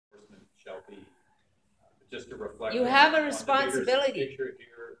just to reflect. You have a on the responsibility. bigger picture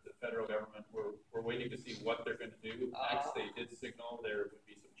here, the federal government, we're waiting to see what they're going to do. Next, they did signal there would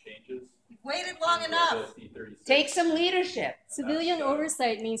be some changes. You've waited long enough. Take some leadership. Civilian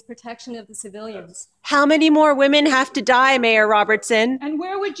oversight means protection of the civilians. How many more women have to die, Mayor Robertson? And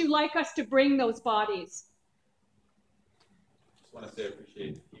where would you like us to bring those bodies? Just want to say I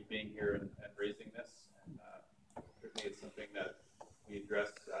appreciate you being here and raising this. And certainly it's something that we address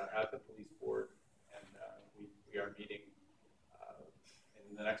at the police board, and we are meeting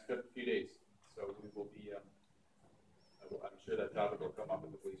in the next few days. So we will be, I'm sure that topic will come up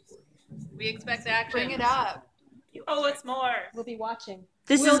in the police board. We expect action. Bring it up. You owe us more. We'll be watching.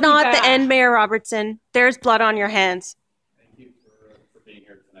 This We'll is be not back. the end, Mayor Robertson. There's blood on your hands. Thank you for being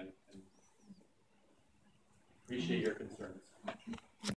here tonight, and appreciate your concern.